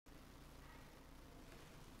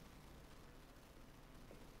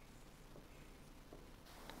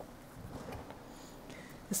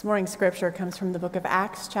This morning's scripture comes from the book of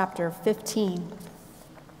Acts, chapter 15.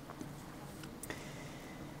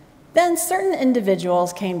 Then certain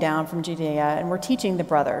individuals came down from Judea and were teaching the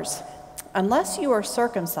brothers, "Unless you are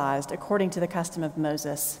circumcised according to the custom of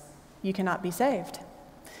Moses, you cannot be saved."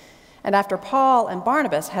 And after Paul and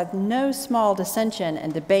Barnabas had no small dissension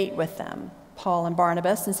and debate with them, Paul and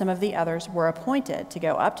Barnabas and some of the others were appointed to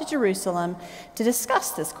go up to Jerusalem to discuss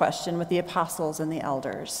this question with the apostles and the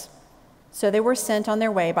elders. So they were sent on their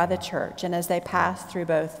way by the church, and as they passed through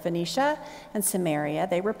both Phoenicia and Samaria,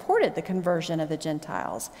 they reported the conversion of the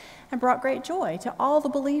Gentiles and brought great joy to all the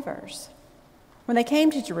believers. When they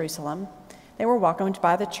came to Jerusalem, they were welcomed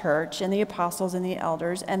by the church and the apostles and the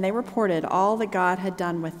elders, and they reported all that God had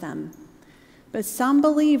done with them. But some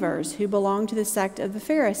believers who belonged to the sect of the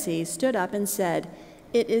Pharisees stood up and said,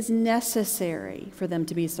 "It is necessary for them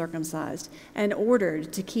to be circumcised and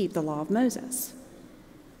ordered to keep the law of Moses."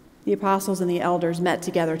 The apostles and the elders met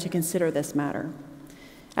together to consider this matter.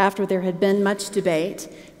 After there had been much debate,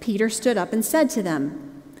 Peter stood up and said to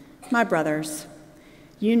them, "My brothers,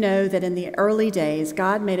 you know that in the early days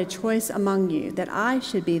God made a choice among you that I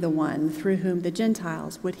should be the one through whom the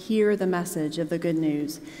Gentiles would hear the message of the good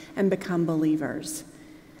news and become believers.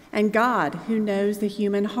 And God, who knows the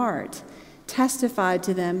human heart, testified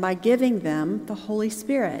to them by giving them the Holy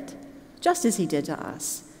Spirit, just as he did to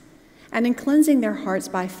us. And in cleansing their hearts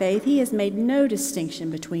by faith, he has made no distinction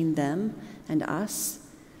between them and us.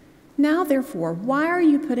 Now, therefore, why are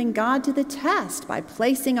you putting God to the test by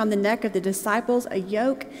placing on the neck of the disciples a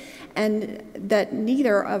yoke and that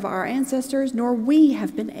neither of our ancestors nor we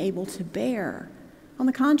have been able to bear? On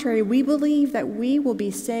the contrary, we believe that we will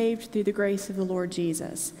be saved through the grace of the Lord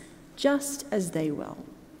Jesus, just as they will."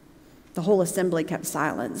 The whole assembly kept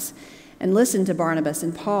silence and listened to Barnabas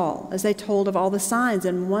and Paul as they told of all the signs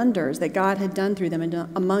and wonders that God had done through them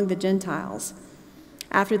among the Gentiles.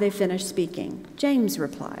 After they finished speaking, James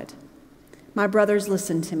replied, "My brothers,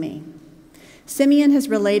 listen to me. Simeon has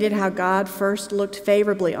related how God first looked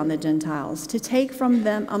favorably on the Gentiles to take from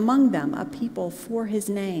them among them a people for his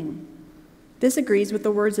name. This agrees with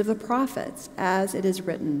the words of the prophets, as it is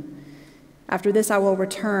written, 'After this I will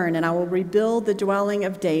return, and I will rebuild the dwelling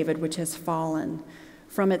of David which has fallen.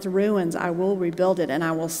 From its ruins I will rebuild it, and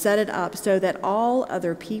I will set it up so that all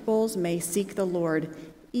other peoples may seek the Lord,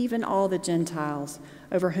 even all the Gentiles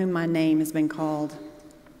over whom my name has been called.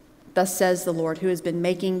 Thus says the Lord, who has been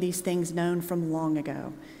making these things known from long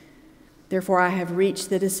ago. Therefore I have reached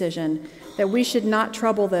the decision that we should not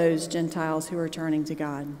trouble those Gentiles who are turning to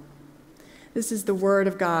God.'" This is the word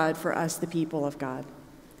of God for us, the people of God.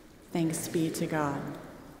 Thanks be to God.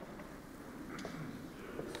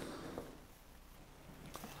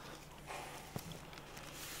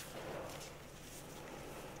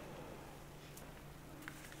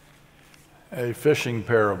 A fishing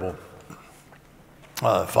parable.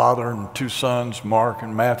 Father and two sons, Mark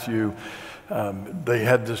and Matthew, they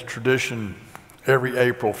had this tradition every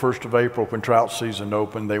April, 1st of April, when trout season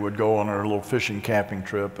opened, they would go on a little fishing camping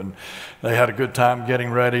trip, and they had a good time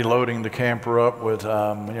getting ready, loading the camper up with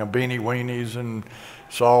beanie weenies and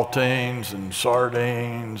saltines and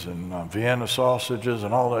sardines and Vienna sausages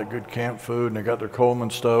and all that good camp food, and they got their Coleman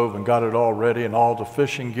stove and got it all ready and all the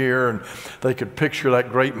fishing gear, and they could picture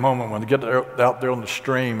that great moment when they get out there on the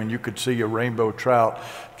stream and you could see a rainbow trout,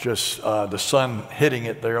 just the sun hitting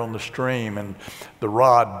it there on the stream and the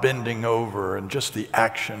rod bending over and just the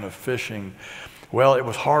action of fishing. Well, it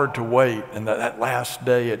was hard to wait, and that last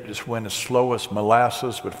day it just went as slow as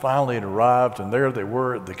molasses, but finally it arrived, and there they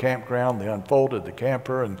were at the campground. They unfolded the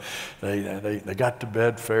camper, and they got to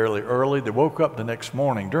bed fairly early. They woke up the next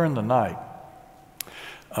morning during the night.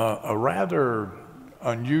 A rather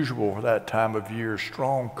unusual for that time of year,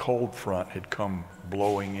 strong cold front had come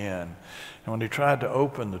blowing in. And when they tried to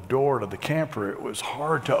open the door to the camper, it was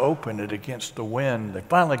hard to open it against the wind. They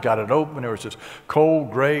finally got it open. There was this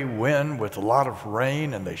cold, gray wind with a lot of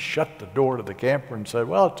rain, and they shut the door to the camper and said,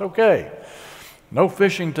 "Well, it's okay. No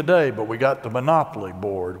fishing today, but we got the Monopoly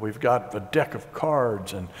board. We've got a deck of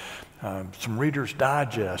cards and some Reader's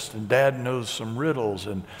Digest, and Dad knows some riddles."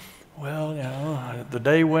 And, well, the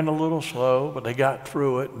day went a little slow, but they got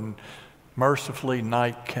through it, and mercifully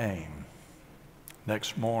night came.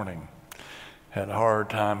 Next morning, had a hard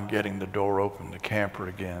time getting the door open, the camper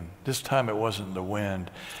again. This time it wasn't the wind,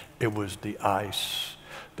 it was the ice.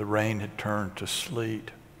 The rain had turned to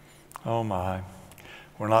sleet. Oh my,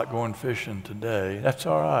 we're not going fishing today. That's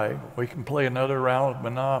all right, we can play another round of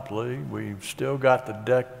Monopoly. We've still got the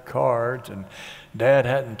deck of cards, and Dad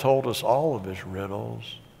hadn't told us all of his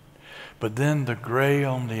riddles. But then the gray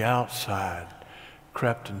on the outside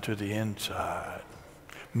crept into the inside.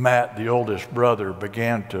 Matt, the oldest brother,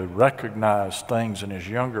 began to recognize things in his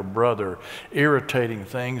younger brother, irritating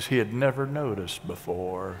things he had never noticed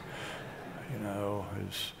before. You know,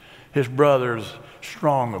 his brother's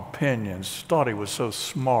strong opinions, thought he was so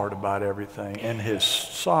smart about everything, and his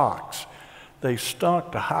socks, they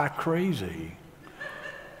stunk to high crazy.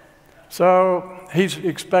 So he's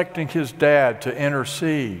expecting his dad to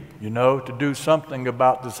intercede, you know, to do something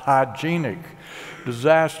about this hygienic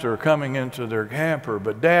disaster coming into their camper.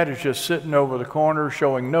 But Dad is just sitting over the corner,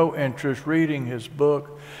 showing no interest, reading his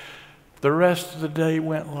book. The rest of the day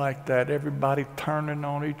went like that, everybody turning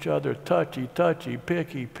on each other, touchy, touchy,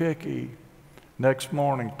 picky, picky. Next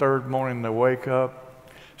morning, third morning, they wake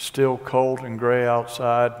up, still cold and gray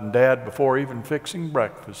outside, and Dad, before even fixing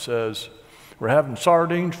breakfast, says, "We're having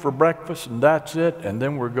sardines for breakfast, and that's it, and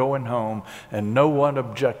then we're going home," and no one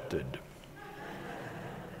objected.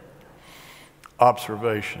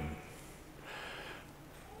 Observation.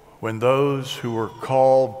 When those who are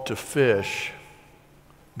called to fish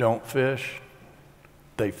don't fish,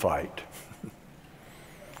 they fight.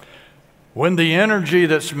 When the energy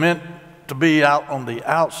that's meant to be out on the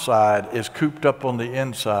outside is cooped up on the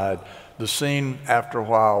inside, the scene after a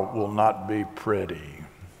while will not be pretty.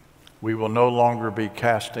 We will no longer be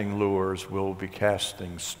casting lures, we'll be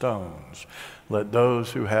casting stones. Let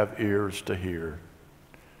those who have ears to hear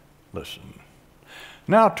listen.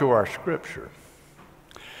 Now to our scripture.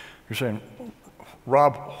 You're saying,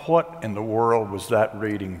 Rob, what in the world was that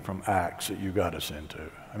reading from Acts that you got us into?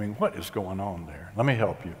 I mean, what is going on there? Let me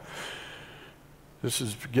help you. This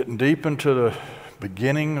is getting deep into the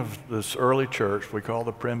beginning of this early church we call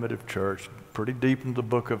the primitive church, pretty deep into the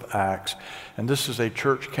book of Acts. And this is a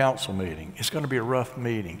church council meeting. It's going to be a rough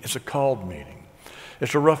meeting. It's a called meeting.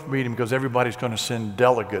 It's a rough meeting because everybody's going to send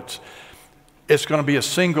delegates. It's going to be a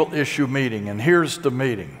single issue meeting, and here's the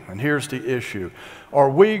meeting, and here's the issue. Are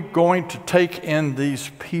we going to take in these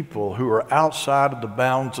people who are outside of the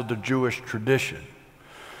bounds of the Jewish tradition?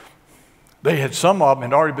 Some of them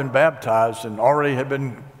had already been baptized and already had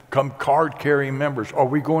become card-carrying members. Are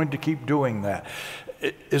we going to keep doing that?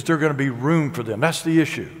 Is there going to be room for them? That's the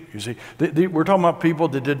issue, you see. We're talking about people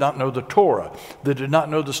that did not know the Torah, that did not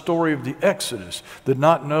know the story of the Exodus, did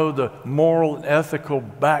not know the moral and ethical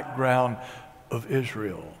background of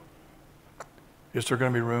Israel. Is there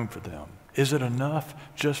going to be room for them? Is it enough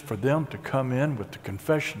just for them to come in with the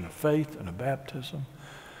confession of faith and a baptism?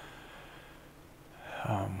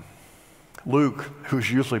 Luke, who's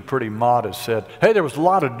usually pretty modest, said, hey, there was a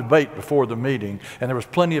lot of debate before the meeting, and there was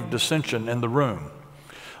plenty of dissension in the room.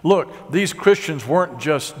 Look, these Christians weren't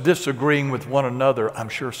just disagreeing with one another. I'm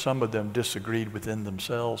sure some of them disagreed within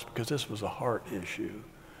themselves because this was a heart issue.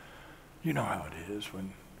 You know how it is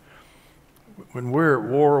when we're at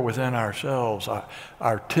war within ourselves,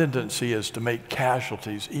 our tendency is to make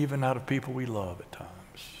casualties even out of people we love at times.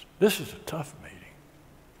 This is a tough meeting.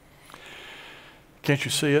 Can't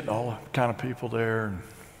you see it? All the kind of people there. And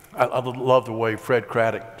I love the way Fred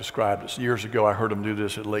Craddock described it. Years ago, I heard him do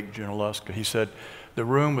this at Lake Junaluska. He said the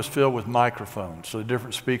room was filled with microphones. So the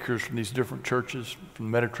different speakers from these different churches from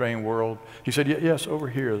the Mediterranean world. He said, yes, over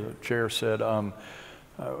here. The chair said,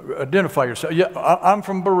 identify yourself. Yeah, I'm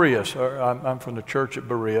from Berea, sir. I'm from the church at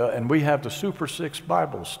Berea, and we have the Super 6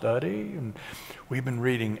 Bible study, and we've been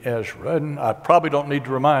reading Ezra. And I probably don't need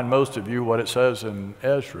to remind most of you what it says in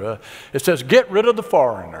Ezra. It says, get rid of the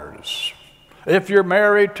foreigners. If you're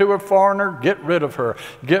married to a foreigner, get rid of her.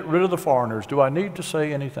 Get rid of the foreigners. Do I need to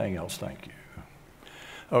say anything else? Thank you.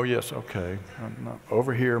 Oh, yes, okay.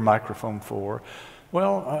 Over here, microphone 4.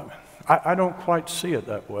 Well, I don't quite see it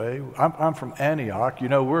that way. I'm from Antioch. You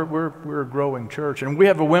know, we're a growing church, and we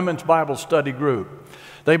have a women's Bible study group.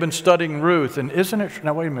 They've been studying Ruth, and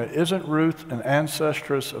now wait a minute, isn't Ruth an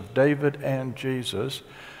ancestress of David and Jesus?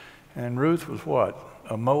 And Ruth was what?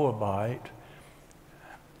 A Moabite.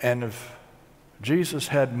 And if Jesus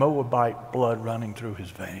had Moabite blood running through his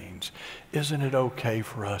veins, isn't it okay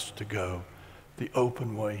for us to go the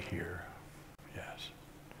open way here? Yes.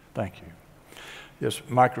 Thank you. Yes,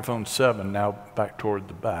 microphone 7, now back toward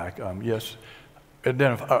the back. Yes,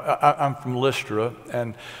 I'm from Lystra,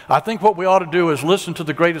 and I think what we ought to do is listen to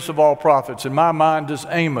the greatest of all prophets. In my mind is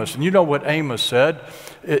Amos, and you know what Amos said.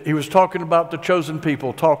 He was talking about the chosen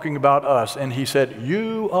people, talking about us, and he said,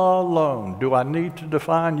 you alone. Do I need to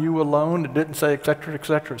define you alone? It didn't say et cetera,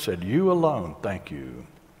 it said you alone. Thank you.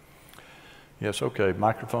 Yes, okay,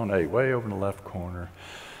 microphone 8, way over in the left corner.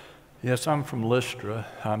 Yes, I'm from Lystra.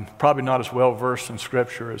 I'm probably not as well versed in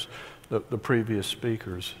Scripture as the previous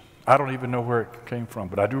speakers. I don't even know where it came from,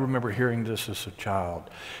 but I do remember hearing this as a child.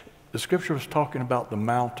 The Scripture was talking about the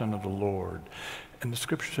mountain of the Lord. And the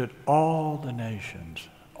Scripture said, all the nations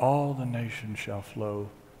all the nations shall flow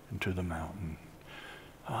into the mountain.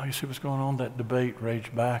 Oh, you see what's going on? That debate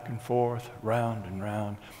raged back and forth, round and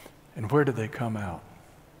round. And where did they come out?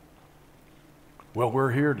 Well,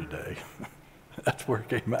 we're here today. That's where it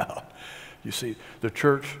came out. You see, the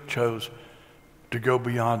church chose to go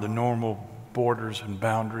beyond the normal borders and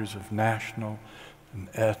boundaries of national and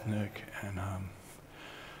ethnic and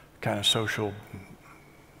kind of social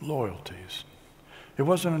loyalties. It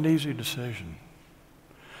wasn't an easy decision.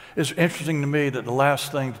 It's interesting to me that the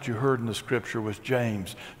last thing that you heard in the scripture was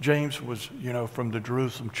James. James was, from the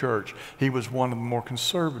Jerusalem church. He was one of the more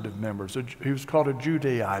conservative members. He was called a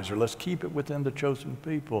Judaizer. Let's keep it within the chosen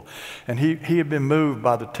people. And he had been moved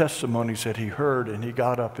by the testimonies that he heard, and he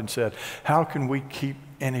got up and said, how can we keep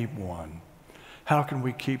anyone? How can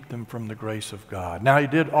we keep them from the grace of God? Now, he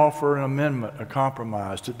did offer an amendment, a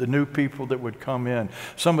compromise to the new people that would come in.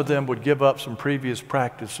 Some of them would give up some previous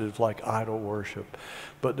practices like idol worship.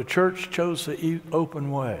 But the church chose the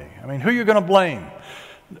open way. I mean, who are you going to blame?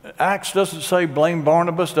 Acts doesn't say blame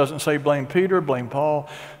Barnabas, doesn't say blame Peter, blame Paul.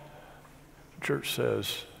 The church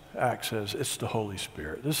says, Acts says, it's the Holy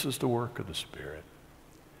Spirit. This is the work of the Spirit.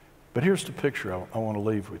 But here's the picture I want to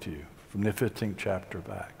leave with you from the 15th chapter of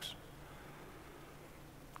Acts.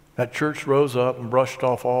 That church rose up and brushed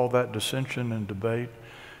off all that dissension and debate.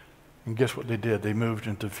 And guess what they did? They moved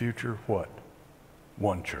into future what?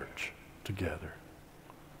 One church together.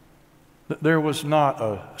 There was not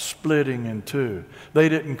a splitting in two. They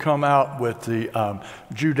didn't come out with the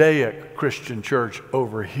Judaic Christian church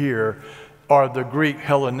over here or the Greek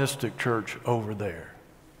Hellenistic church over there.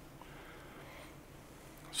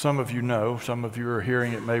 Some of you know, some of you are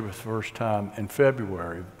hearing it maybe for the first time in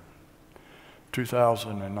February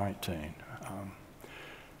 2019.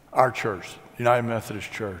 Our church, United Methodist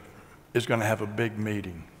Church, is going to have a big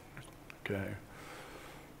meeting, okay?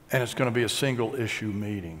 And it's going to be a single issue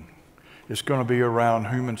meeting. It's going to be around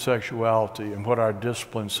human sexuality and what our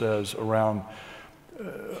discipline says around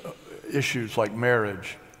issues like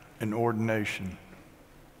marriage and ordination.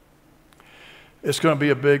 It's going to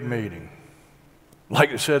be a big meeting.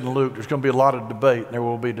 Like it said in Luke, there's going to be a lot of debate, and there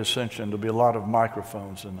will be dissension. There'll be a lot of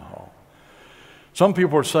microphones in the hall. Some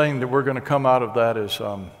people are saying that we're going to come out of that as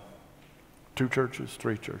 2 churches,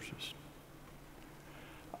 3 churches.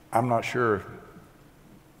 I'm not sure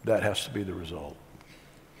that has to be the result.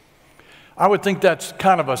 I would think that's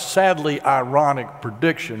kind of a sadly ironic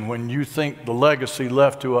prediction when you think the legacy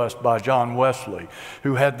left to us by John Wesley,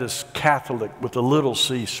 who had this Catholic with a little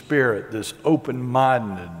c spirit, this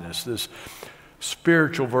open-mindedness, this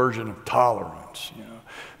spiritual version of tolerance.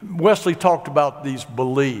 Wesley talked about these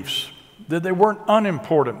beliefs, that they weren't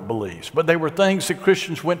unimportant beliefs, but they were things that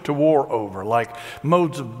Christians went to war over, like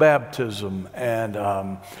modes of baptism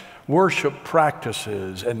and worship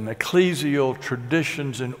practices and ecclesial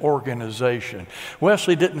traditions and organization.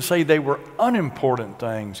 Wesley didn't say they were unimportant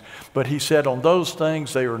things, but he said on those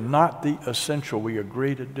things they are not the essential. We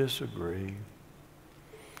agree to disagree.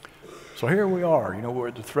 So here we are, we're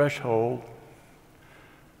at the threshold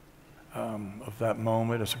of that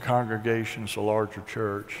moment as a congregation, as a larger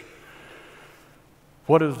church.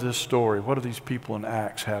 What is this story? What do these people in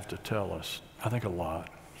Acts have to tell us? I think a lot.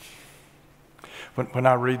 When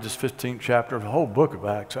I read this 15th chapter of the whole book of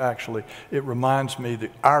Acts, actually, it reminds me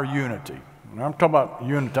that our unity, when I'm talking about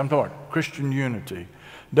unity, I'm talking about Christian unity,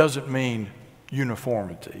 doesn't mean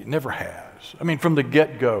uniformity. It never has. I mean, from the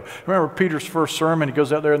get-go. Remember Peter's first sermon, he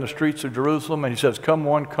goes out there in the streets of Jerusalem and he says, come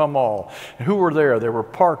one, come all. And who were there? There were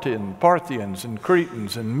Parthians and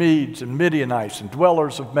Cretans and Medes and Midianites and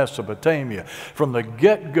dwellers of Mesopotamia. From the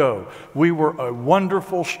get-go, we were a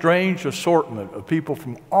wonderful, strange assortment of people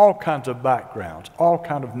from all kinds of backgrounds, all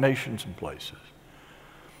kinds of nations and places.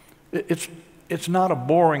 It's not a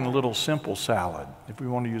boring little simple salad, if we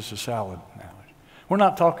want to use the salad analogy. We're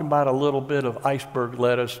not talking about a little bit of iceberg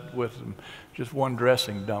lettuce with just one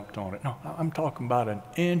dressing dumped on it. No, I'm talking about an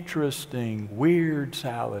interesting, weird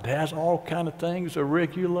salad. It has all kind of things,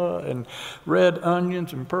 arugula and red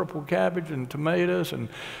onions and purple cabbage and tomatoes and,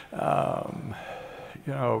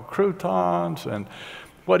 croutons and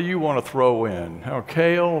what do you want to throw in?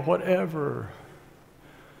 Kale, whatever.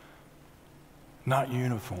 Not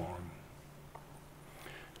uniform.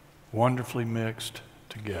 Wonderfully mixed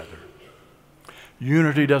together.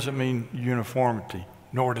 Unity doesn't mean uniformity,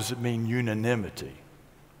 nor does it mean unanimity.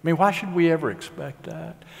 I mean, why should we ever expect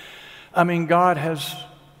that? I mean, God has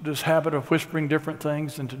this habit of whispering different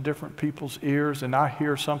things into different people's ears, and I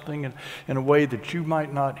hear something in a way that you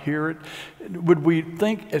might not hear it. Would we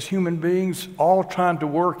think as human beings, all trying to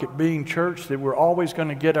work at being church, that we're always going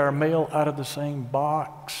to get our mail out of the same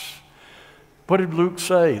box? What did Luke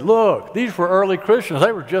say? Look, these were early Christians.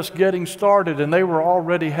 They were just getting started, and they were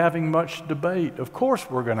already having much debate. Of course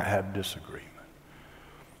we're going to have disagreement.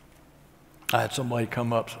 I had somebody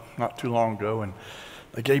come up not too long ago, and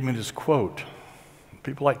they gave me this quote.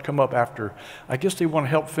 People like to come up after, I guess they want to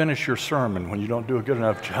help finish your sermon when you don't do a good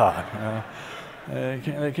enough job.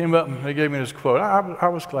 They came up and they gave me this quote. I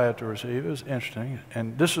was glad to receive it. It was interesting.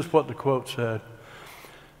 And this is what the quote said.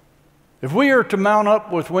 If we are to mount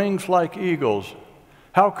up with wings like eagles,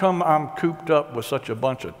 how come I'm cooped up with such a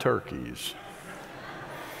bunch of turkeys?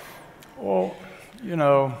 Well, you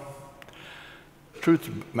know, truth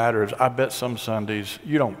of the matter is, I bet some Sundays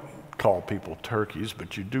you don't call people turkeys,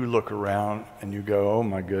 but you do look around and you go, oh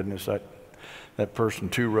my goodness, that person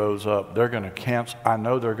 2 rows up, they're going to cancel. I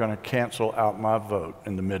know they're going to cancel out my vote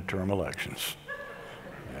in the midterm elections.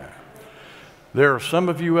 Yeah. There are some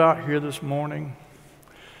of you out here this morning,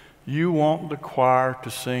 you want the choir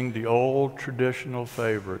to sing the old traditional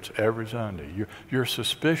favorites every Sunday. You're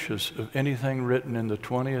suspicious of anything written in the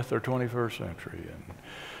 20th or 21st century.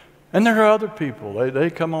 And there are other people.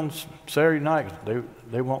 They come on Saturday night.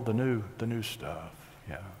 They want the new stuff.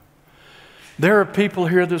 Yeah. There are people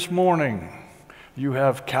here this morning. You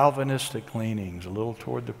have Calvinistic leanings, a little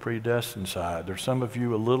toward the predestined side. There's some of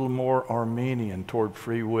you a little more Arminian toward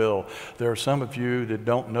free will. There are some of you that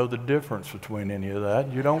don't know the difference between any of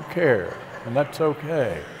that. You don't care, and that's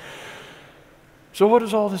okay. So what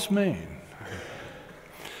does all this mean?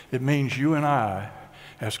 It means you and I,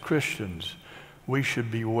 as Christians, we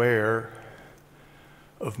should beware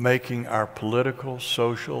of making our political,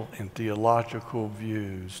 social, and theological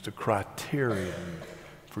views the criterion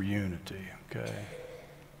for unity, okay?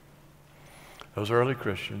 Those early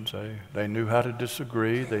Christians, they knew how to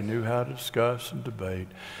disagree, they knew how to discuss and debate,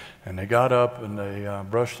 and they got up and they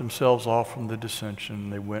brushed themselves off from the dissension,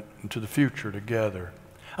 and they went into the future together.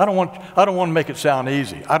 I don't want to make it sound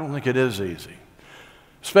easy. I don't think it is easy,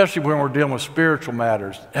 especially when we're dealing with spiritual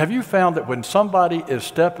matters. Have you found that when somebody is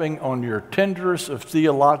stepping on your tenderest of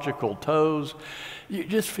theological toes, you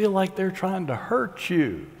just feel like they're trying to hurt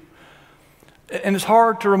you? And it's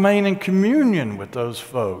hard to remain in communion with those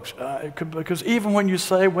folks because even when you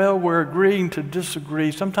say, well, we're agreeing to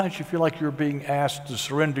disagree, sometimes you feel like you're being asked to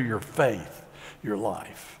surrender your faith, your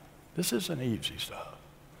life. This isn't easy stuff.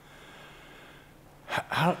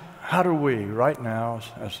 How do we, right now,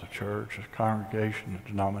 as a church, as a congregation, a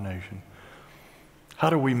denomination, how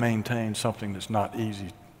do we maintain something that's not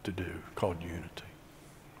easy to do, called unity?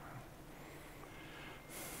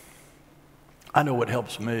 I know what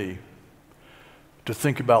helps me to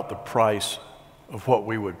think about the price of what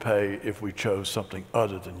we would pay if we chose something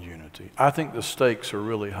other than unity. I think the stakes are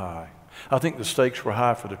really high. I think the stakes were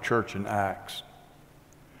high for the church in Acts.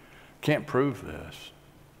 Can't prove this.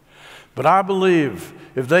 But I believe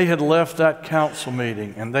if they had left that council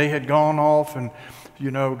meeting and they had gone off and,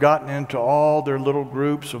 gotten into all their little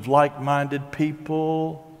groups of like-minded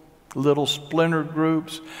people, little splinter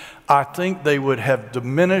groups, I think they would have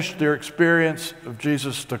diminished their experience of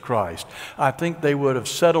Jesus the Christ. I think they would have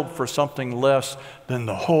settled for something less than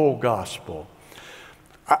the whole gospel.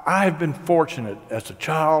 I have been fortunate as a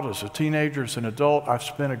child, as a teenager, as an adult. I've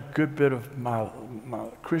spent a good bit of my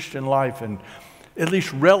Christian life in, at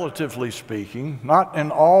least relatively speaking, not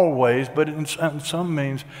in all ways, but in some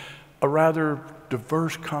means, a rather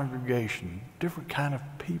diverse congregation, different kind of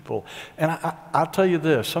people. And I'll tell you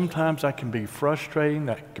this, sometimes that can be frustrating,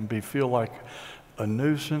 that can feel like a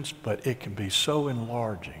nuisance, but it can be so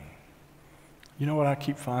enlarging. You know what I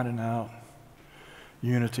keep finding out?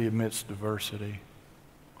 Unity amidst diversity.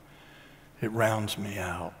 It rounds me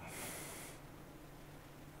out.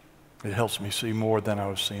 It helps me see more than I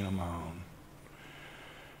was seeing on my own.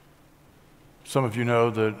 Some of you know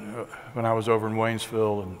that when I was over in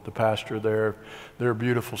Waynesville and the pastor there, their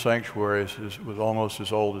beautiful sanctuary was almost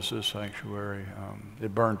as old as this sanctuary.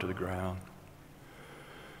 It burned to the ground.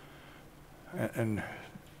 And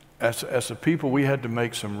as a people, we had to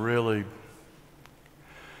make some really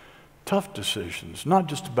tough decisions, not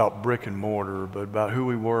just about brick and mortar, but about who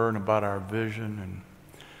we were and about our vision. And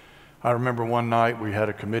I remember one night we had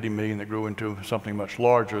a committee meeting that grew into something much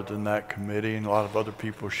larger than that committee, and a lot of other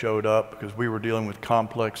people showed up because we were dealing with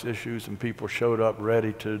complex issues, and people showed up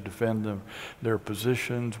ready to defend their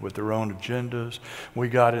positions with their own agendas. We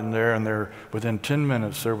got in there, and within 10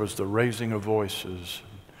 minutes there was the raising of voices.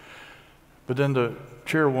 But then the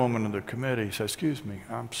chairwoman of the committee said, "Excuse me,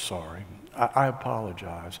 I'm sorry. I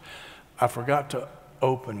apologize. I forgot to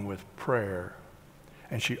open with prayer."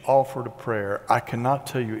 And she offered a prayer. I cannot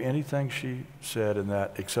tell you anything she said in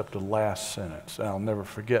that except the last sentence. I'll never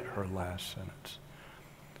forget her last sentence.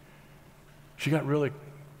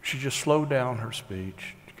 She She just slowed down her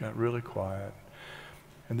speech, got really quiet.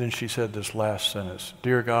 And then she said this last sentence,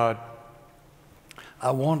 "Dear God,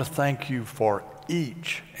 I want to thank you for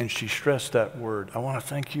each," and she stressed that word, "I want to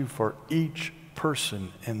thank you for each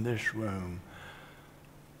person in this room.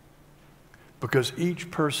 Because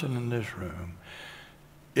each person in this room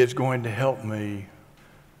is going to help me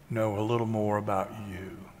know a little more about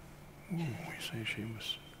you." Ooh, you see, she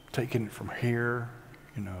was taking it from here,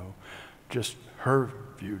 just her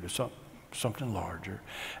view to something larger.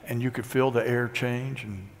 And you could feel the air change,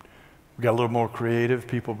 and we got a little more creative.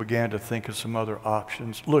 People began to think of some other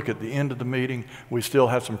options. Look, at the end of the meeting, we still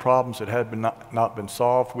had some problems that had not been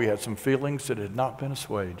solved. We had some feelings that had not been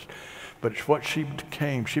assuaged. But it's what she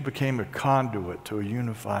became. She became a conduit to a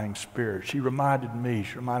unifying spirit. She reminded me,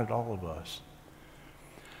 she reminded all of us.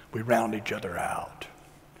 We round each other out.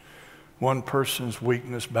 One person's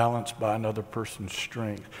weakness balanced by another person's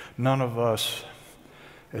strength. None of us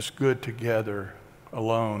as good together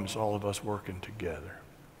alone as all of us working together.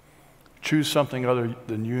 Choose something other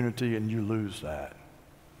than unity and you lose that.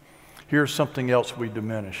 Here's something else we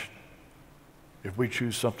diminish if we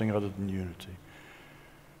choose something other than unity.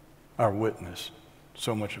 Our witness,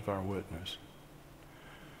 so much of our witness.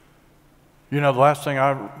 The last thing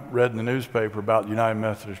I read in the newspaper about the United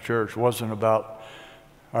Methodist Church wasn't about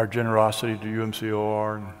our generosity to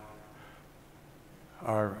UMCOR and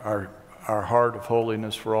our heart of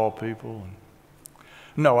holiness for all people.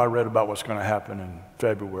 No, I read about what's going to happen in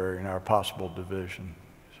February in our possible division.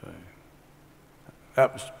 So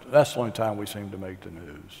that's the only time we seem to make the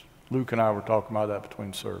news. Luke and I were talking about that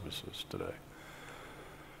between services today.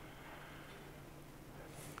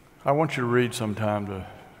 I want you to read sometime the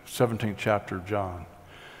 17th chapter of John.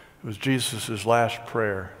 It was Jesus' last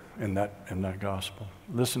prayer in that gospel.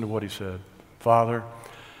 Listen to what he said. "Father,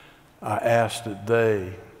 I ask that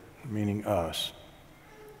they," meaning us,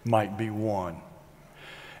 "might be one."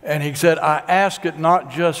 And he said, "I ask it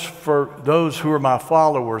not just for those who are my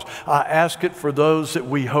followers. I ask it for those that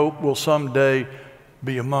we hope will someday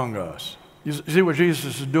be among us." You see what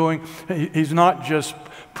Jesus is doing? He's not just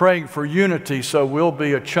praying for unity so we'll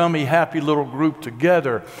be a chummy, happy little group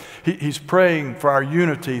together. He's praying for our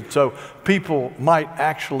unity so people might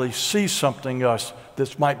actually see something us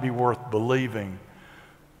that might be worth believing.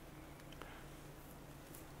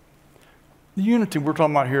 The unity we're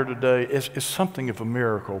talking about here today is something of a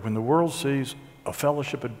miracle. When the world sees a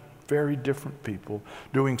fellowship of very different people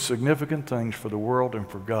doing significant things for the world and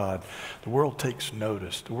for God, the world takes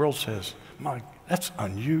notice. The world says, "My, that's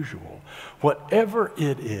unusual." Whatever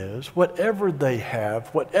it is, whatever they have,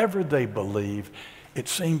 whatever they believe, it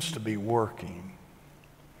seems to be working.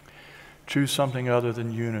 Choose something other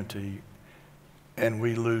than unity, and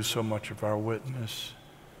we lose so much of our witness.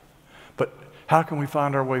 But how can we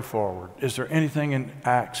find our way forward? Is there anything in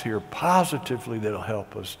Acts here positively that'll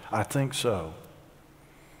help us? I think so.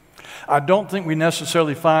 I don't think we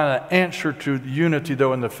necessarily find an answer to the unity,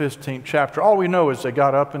 though, in the 15th chapter. All we know is they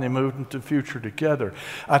got up and they moved into the future together.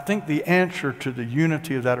 I think the answer to the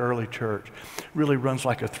unity of that early church really runs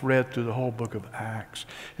like a thread through the whole book of Acts.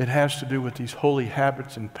 It has to do with these holy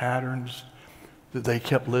habits and patterns that they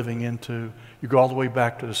kept living into. You go all the way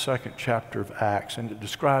back to the 2nd chapter of Acts, and it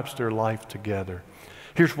describes their life together.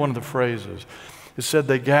 Here's one of the phrases. It said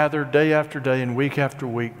they gathered day after day and week after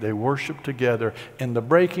week. They worshiped together in the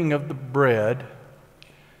breaking of the bread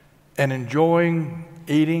and enjoying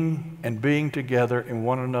eating and being together in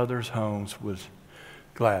one another's homes with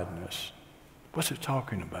gladness. What's it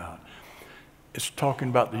talking about? It's talking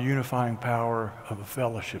about the unifying power of a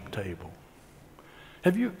fellowship table.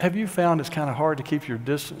 Have you found it's kind of hard to keep your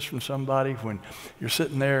distance from somebody when you're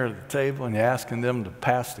sitting there at the table and you're asking them to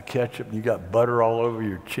pass the ketchup and you got butter all over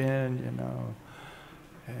your chin,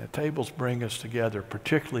 Yeah, tables bring us together,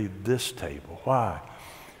 particularly this table. Why?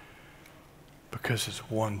 Because it's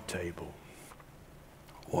one table.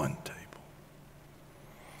 One table.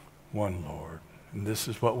 One Lord. And this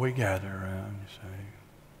is what we gather around, you see.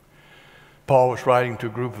 Paul was writing to a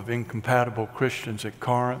group of incompatible Christians at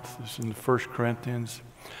Corinth. This is in the 1 Corinthians.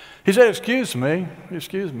 He said, excuse me.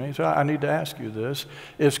 So I need to ask you this.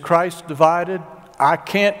 Is Christ divided? I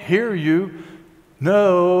can't hear you.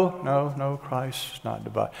 No, Christ is not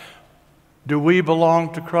divided. Do we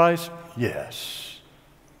belong to Christ? Yes.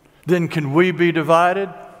 Then can we be divided?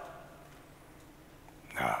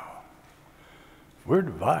 No. If we're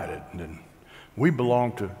divided, then we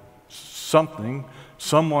belong to something,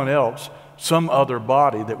 someone else, some other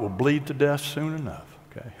body that will bleed to death soon enough.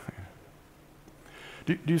 Okay.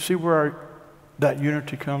 Do you see where that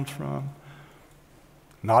unity comes from?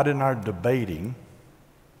 Not in our debating,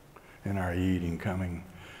 in our eating, coming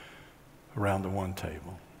around the one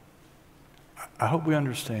table. I hope we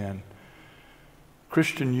understand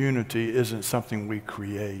Christian unity isn't something we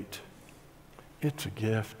create. It's a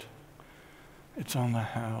gift. It's on the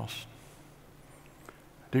house.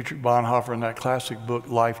 Dietrich Bonhoeffer, in that classic book,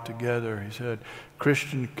 Life Together, he said,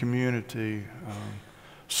 Christian community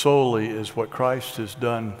solely is what Christ has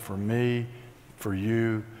done for me, for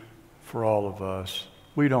you, for all of us.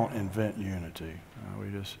 We don't invent unity.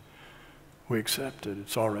 We accept it.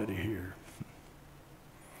 It's already here.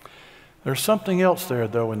 There's something else there,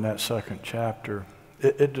 though, in that second chapter.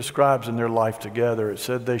 It describes in their life together. It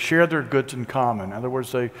said they shared their goods in common. In other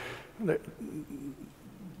words, they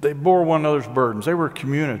bore one another's burdens. They were a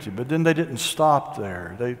community, but then they didn't stop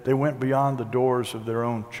there. They went beyond the doors of their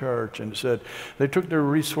own church, and it said they took their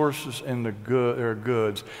resources and their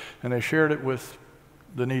goods, and they shared it with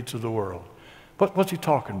the needs of the world. What's he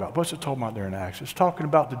talking about? What's it talking about there in Acts? It's talking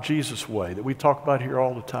about the Jesus way that we talk about here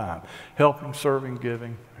all the time. Helping, serving,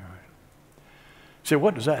 giving. All right. See,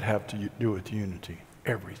 what does that have to do with unity?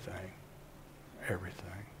 Everything.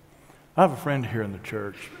 Everything. I have a friend here in the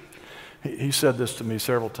church. He said this to me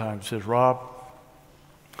several times. He says, Rob,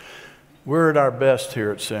 we're at our best here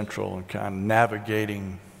at Central and kind of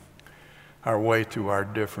navigating our way through our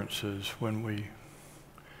differences when we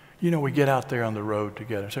get out there on the road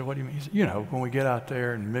together. I say, what do you mean? He said, when we get out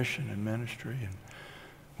there in mission and ministry and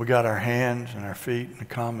we got our hands and our feet in a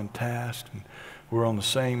common task and we're on the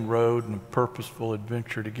same road in a purposeful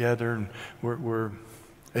adventure together and we're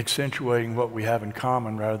accentuating what we have in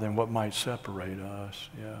common rather than what might separate us.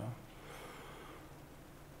 Yeah.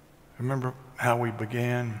 Remember how we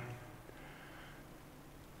began?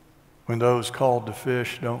 When those called to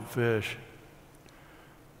fish don't fish,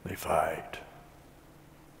 they fight.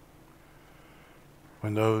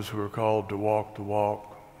 When those who are called to walk the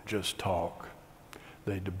walk just talk,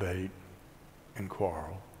 they debate and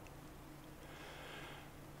quarrel.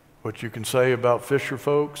 What you can say about fisher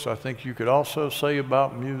folks, I think you could also say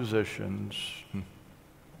about musicians.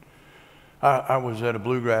 I was at a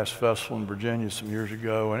bluegrass festival in Virginia some years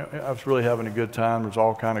ago, and I was really having a good time. There's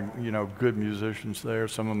all kind of, good musicians there,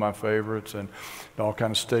 some of my favorites, and all kind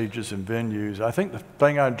of stages and venues. I think the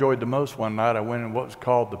thing I enjoyed the most one night, I went in what was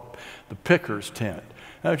called the Pickers Tent.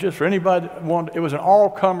 Now, just for anybody that wanted, it was an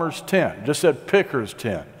all-comers tent. It just said Pickers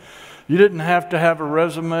Tent. You didn't have to have a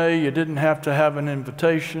resume. You didn't have to have an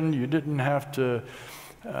invitation. You didn't have to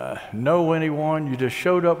know anyone. You just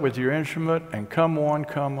showed up with your instrument and come one,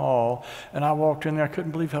 come all. And I walked in there. I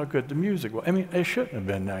couldn't believe how good the music was. I mean, it shouldn't have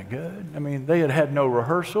been that good. I mean, they had no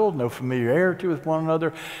rehearsal, no familiarity with one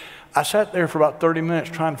another. I sat there for about 30 minutes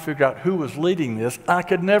trying to figure out who was leading this. I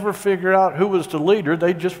could never figure out who was the leader.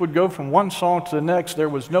 They just would go from one song to the next. There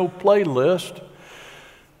was no playlist.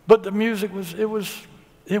 But the music was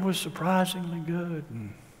surprisingly good.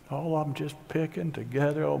 And all of them just picking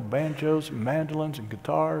together, old banjos and mandolins and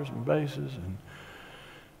guitars and basses. And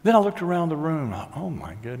then I looked around the room. Oh,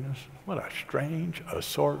 my goodness, what a strange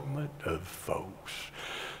assortment of folks.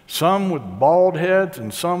 Some with bald heads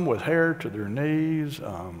and some with hair to their knees.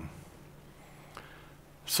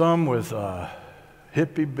 Some with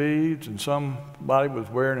hippie beads, and somebody was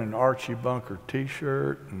wearing an Archie Bunker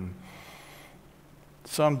T-shirt, and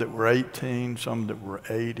some that were 18, some that were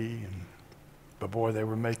 80, but boy, they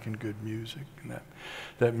were making good music, and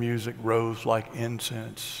that music rose like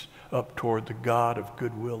incense up toward the God of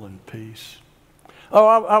goodwill and peace. Oh,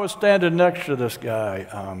 I was standing next to this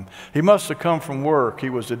guy. He must have come from work. He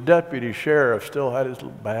was a deputy sheriff, still had his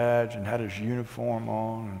little badge and had his uniform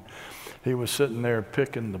on. And he was sitting there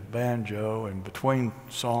picking the banjo, and between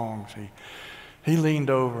songs, he leaned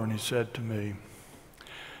over and he said to me,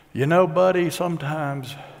 "You know, buddy,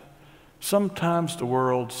 sometimes the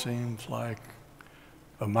world seems like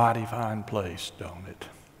a mighty fine place, don't it?"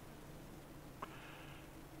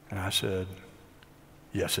 And I said,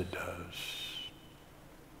 "Yes, it does.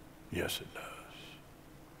 Yes, it does."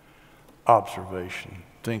 Observation,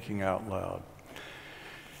 thinking out loud.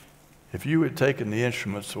 If you had taken the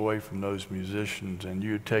instruments away from those musicians and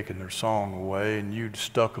you had taken their song away and you'd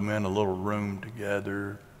stuck them in a little room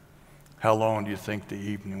together, how long do you think the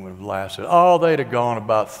evening would have lasted? Oh, they'd have gone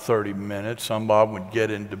about 30 minutes. Somebody would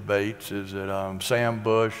get in debates. Is it Sam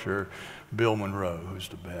Bush or Bill Monroe? Who's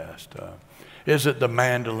the best? Is it the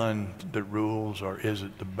mandolin that rules, or is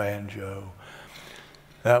it the banjo?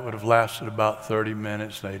 That would have lasted about 30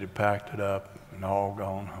 minutes. They'd have packed it up and all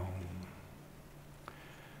gone home.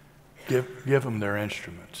 Give them their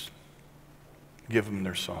instruments. Give them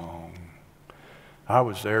their song. I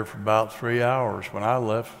was there for about 3 hours. When I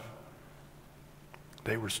left,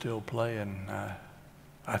 they were still playing.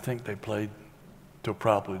 I think they played till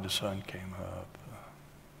probably the sun came up.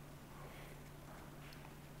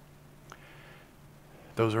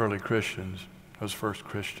 those early Christians, those first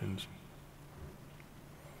Christians,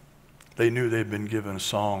 they knew they'd been given a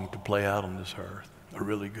song to play out on this earth, a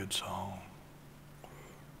really good song.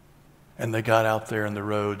 And they got out there in the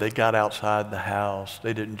road. They got outside the house.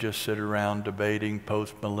 They didn't just sit around debating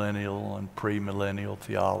post-millennial and pre-millennial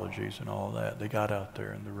theologies and all that. They got out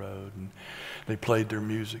there in the road and they played their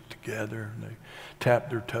music together and they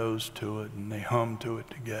tapped their toes to it and they hummed to it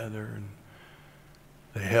together and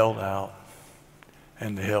they held out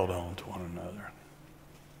and they held on to one another.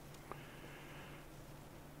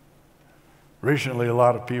 Recently, a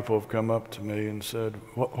lot of people have come up to me and said,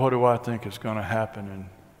 what do I think is going to happen in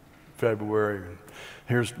February? And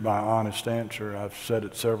here's my honest answer. I've said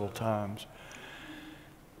it several times.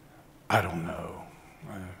 I don't know.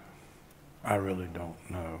 I really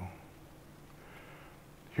don't know.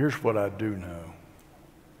 Here's what I do know.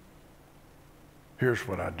 Here's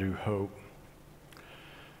what I do hope.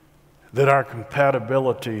 That our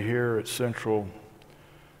compatibility here at Central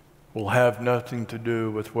will have nothing to do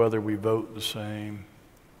with whether we vote the same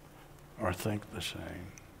or think the same.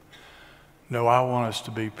 No, I want us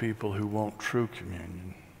to be people who want true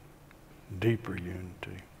communion, deeper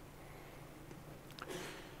unity.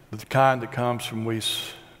 The kind that comes from we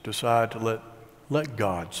decide to let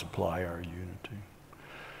God supply our unity.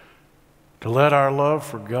 To let our love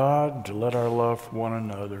for God, to let our love for one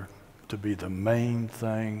another, to be the main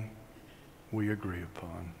thing we agree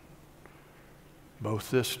upon,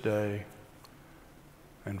 both this day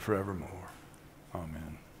and forevermore.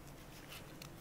 Amen.